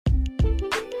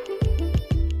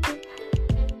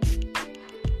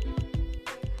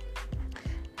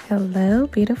Hello,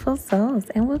 beautiful souls,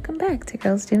 and welcome back to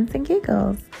Girls, Gems, and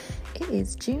Giggles. It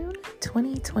is June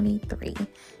 2023,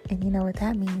 and you know what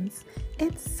that means.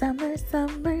 It's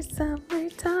summertime.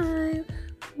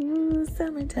 Ooh,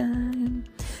 summertime.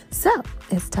 So,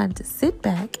 it's time to sit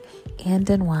back and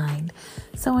unwind.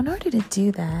 So, in order to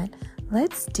do that,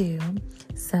 let's do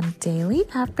some daily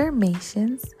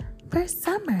affirmations for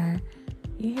summer.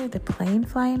 You hear the plane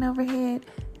flying overhead?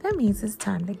 That means it's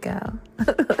time to go.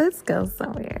 Let's go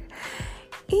somewhere.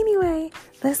 Anyway,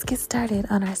 let's get started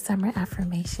on our summer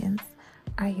affirmations.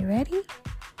 Are you ready?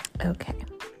 Okay.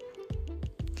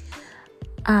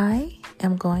 I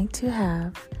am going to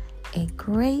have a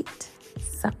great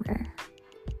summer.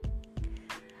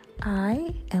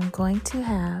 I am going to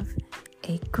have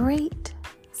a great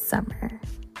summer.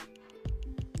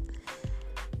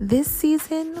 This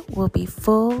season will be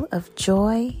full of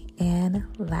joy and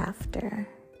laughter.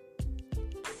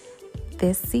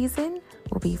 This season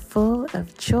will be full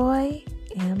of joy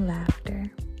and laughter.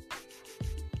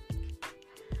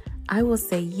 I will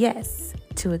say yes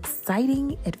to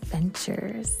exciting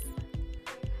adventures.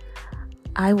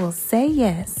 I will say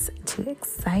yes to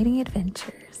exciting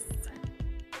adventures.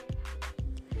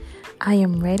 I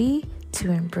am ready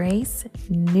to embrace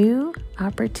new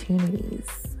opportunities.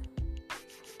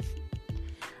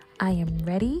 I am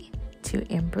ready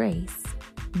to embrace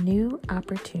new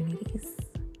opportunities.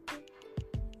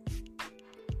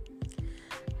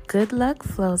 Good luck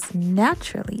flows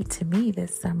naturally to me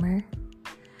this summer.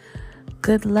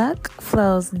 Good luck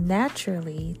flows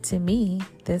naturally to me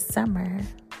this summer.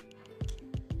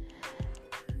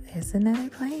 There's another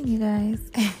plane, you guys.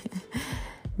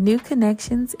 New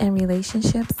connections and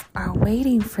relationships are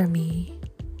waiting for me.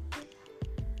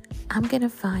 I'm going to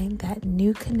find that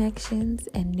new connections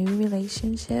and new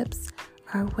relationships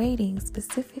are waiting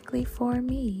specifically for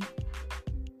me.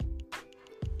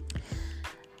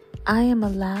 I am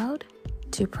allowed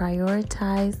to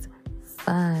prioritize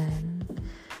fun.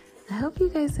 I hope you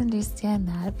guys understand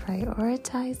that.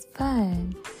 Prioritize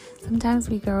fun. Sometimes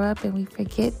we grow up and we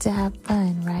forget to have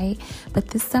fun, right? But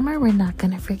this summer, we're not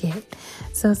going to forget.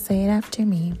 So say it after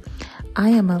me. I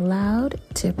am allowed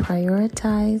to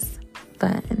prioritize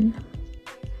fun.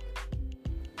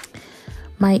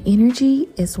 My energy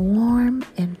is warm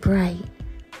and bright,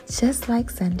 just like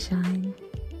sunshine.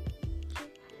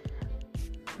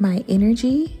 My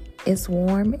energy is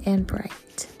warm and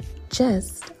bright,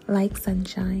 just like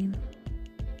sunshine.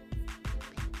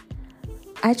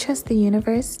 I trust the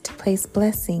universe to place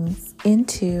blessings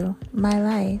into my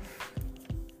life.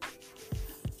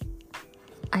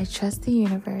 I trust the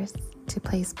universe to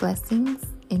place blessings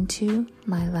into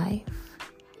my life.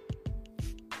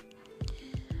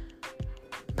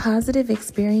 Positive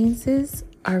experiences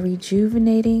are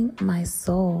rejuvenating my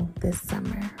soul this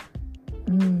summer.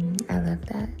 I love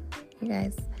that, you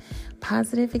guys.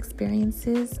 Positive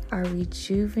experiences are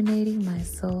rejuvenating my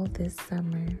soul this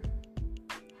summer.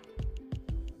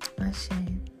 Ashe.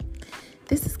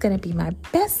 This is going to be my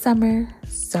best summer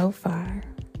so far.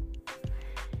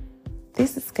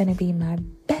 This is going to be my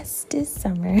bestest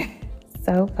summer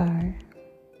so far.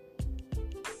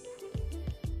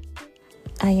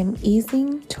 I am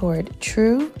easing toward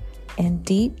true and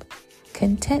deep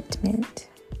contentment.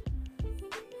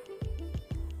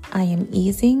 I am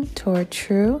easing toward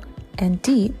true and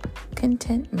deep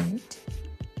contentment.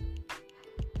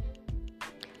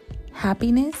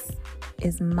 Happiness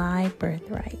is my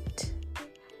birthright.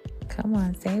 Come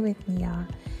on, say it with me, y'all.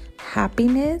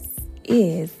 Happiness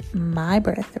is my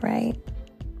birthright.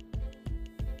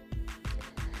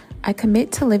 I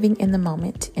commit to living in the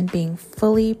moment and being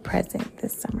fully present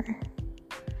this summer.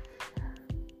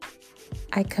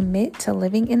 I commit to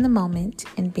living in the moment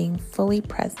and being fully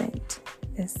present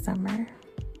this summer.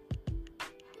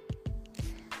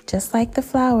 Just like the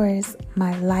flowers,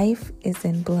 my life is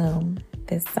in bloom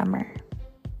this summer.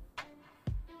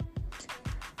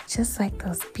 Just like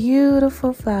those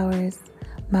beautiful flowers,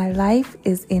 my life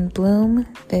is in bloom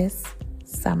this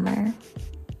summer.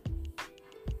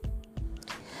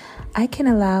 I can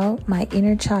allow my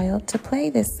inner child to play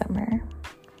this summer.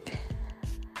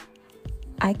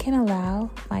 I can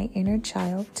allow my inner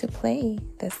child to play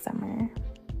this summer.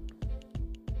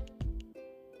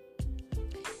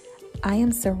 I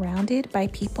am surrounded by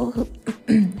people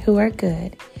who are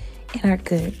good and are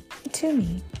good to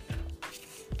me.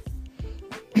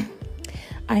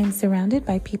 I am surrounded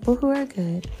by people who are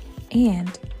good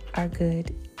and are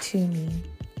good to me.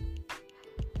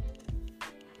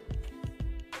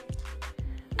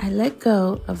 I let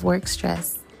go of work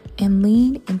stress and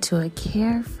lean into a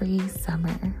carefree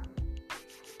summer.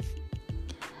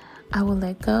 I will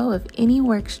let go of any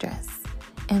work stress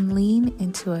and lean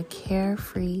into a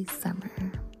carefree summer.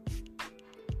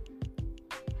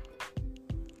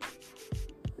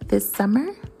 This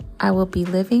summer, I will be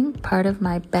living part of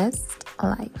my best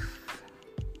life.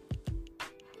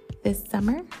 This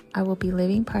summer, I will be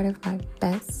living part of my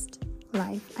best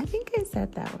life. I think I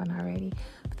said that one already,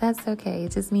 but that's okay.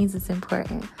 It just means it's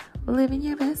important. Living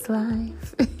your best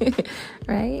life,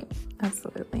 right?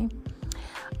 Absolutely.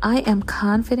 I am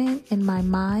confident in my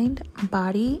mind,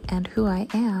 body, and who I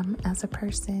am as a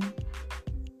person.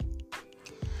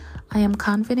 I am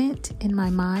confident in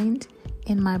my mind,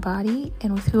 in my body,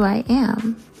 and with who I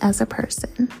am as a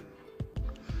person.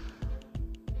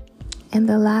 And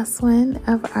the last one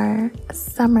of our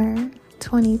summer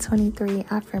 2023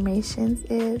 affirmations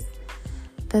is,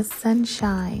 the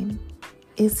sunshine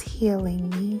is healing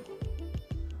me.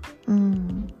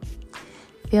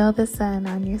 Feel the sun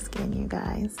on your skin, you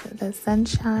guys. The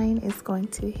sunshine is going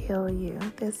to heal you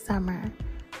this summer.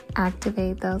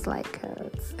 Activate those light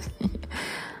codes.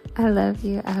 I love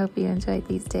you. I hope you enjoyed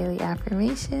these daily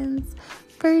affirmations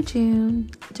for June,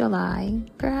 July,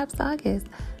 perhaps August,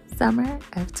 summer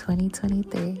of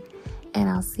 2023. And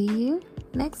I'll see you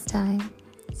next time.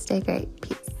 Stay great.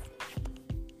 Peace.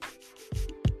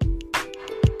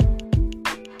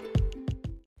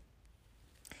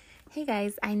 Hey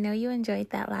guys, I know you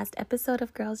enjoyed that last episode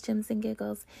of Girls, Gems, and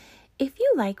Giggles. If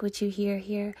you like what you hear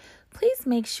here, please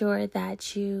make sure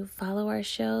that you follow our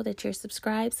show, that you're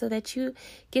subscribed so that you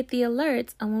get the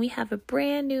alerts on when we have a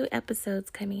brand new episodes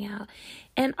coming out.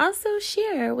 And also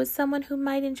share with someone who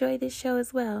might enjoy this show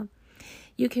as well.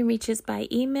 You can reach us by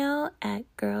email at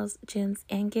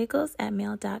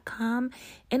girlsgemsandgiggles@mail.com,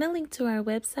 and a link to our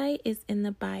website is in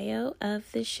the bio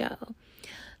of the show.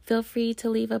 Feel free to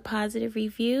leave a positive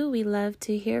review. We love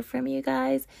to hear from you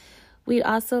guys. We'd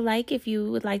also like, if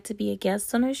you would like to be a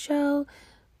guest on our show,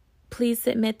 please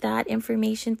submit that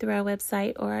information through our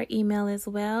website or our email as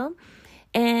well,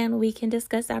 and we can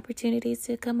discuss opportunities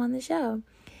to come on the show.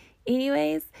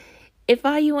 Anyways, if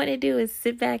all you want to do is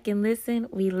sit back and listen,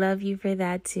 we love you for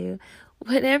that too.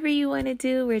 Whatever you want to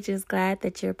do, we're just glad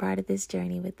that you're part of this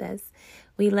journey with us.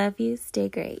 We love you. Stay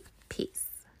great. Peace.